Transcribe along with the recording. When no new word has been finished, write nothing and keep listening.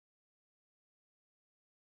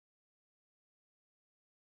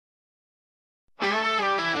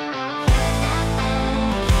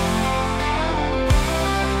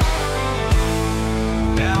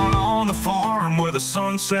where the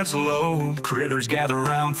sun sets low, critters gather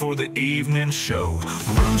round for the evening show.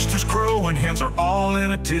 Roosters crow and hens are all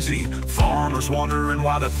in a tizzy, farmers wondering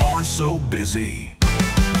why the barn's so busy.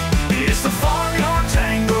 It's the Farmyard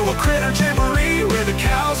Tango, a critter jamboree, where the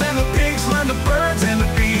cows and the pigs learn the birds and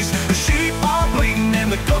the bees. The sheep are bleating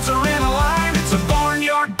and the goats are in a line. It's a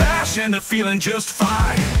barnyard bash and they're feeling just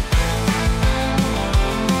fine.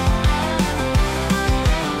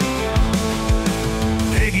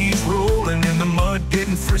 Piggies rolling in the mud,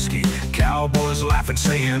 getting frisky. Cowboys laughing,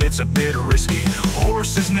 saying it's a bit risky.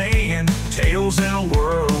 Horses neighing, tails in a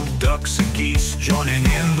whirl. Ducks and geese joining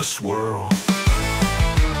in the swirl.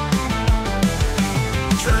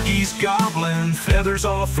 Turkeys gobbling, feathers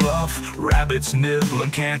all fluff. Rabbits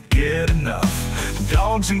nibbling, can't get enough.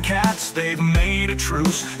 Dogs and cats, they've made a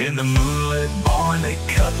truce. In the moonlit barn, they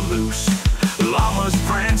cut loose. Llamas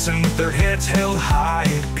prancing with their heads held high.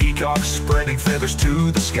 Peacocks spreading feathers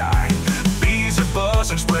to the sky. Bees are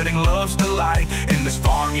buzzing, spreading love's delight in this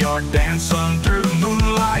farmyard dance under the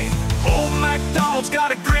moonlight. Old MacDonald's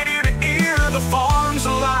got a grin ear to ear. The farm's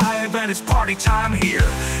alive and it's party time here.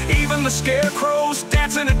 Even the scarecrows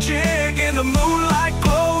dancing a jig in the moonlight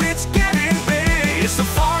glow. It's getting big. It's the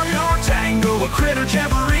Farmyard Tango, a critter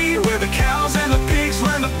jamboree, where the cows and the pigs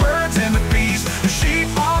learn the birds and the bees. The sheep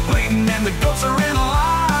are bleating and the goats are in a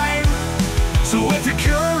line. So if you're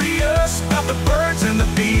curious about the birds and the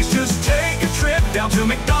bees, just take a trip down to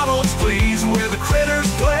McDonald's, please, where the critters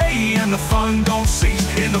play and the fun don't cease.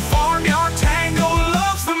 In the Farmyard Tango,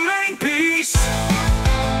 love's the main piece.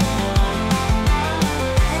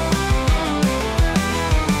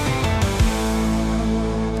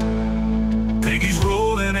 Piggies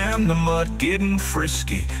rolling in the mud, getting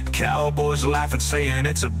frisky. Cowboys laughing, saying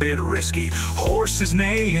it's a bit risky. Horses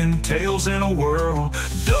neighing, tails in a whirl.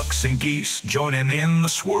 Ducks and geese joining in the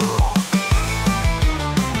swirl.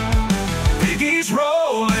 Piggies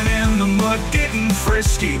rolling in the mud, getting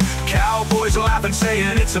frisky. Cowboys laughing,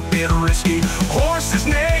 saying it's a bit risky. Horses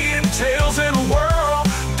neighing, tails in a whirl.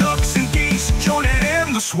 Ducks and geese joining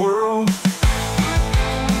in the swirl.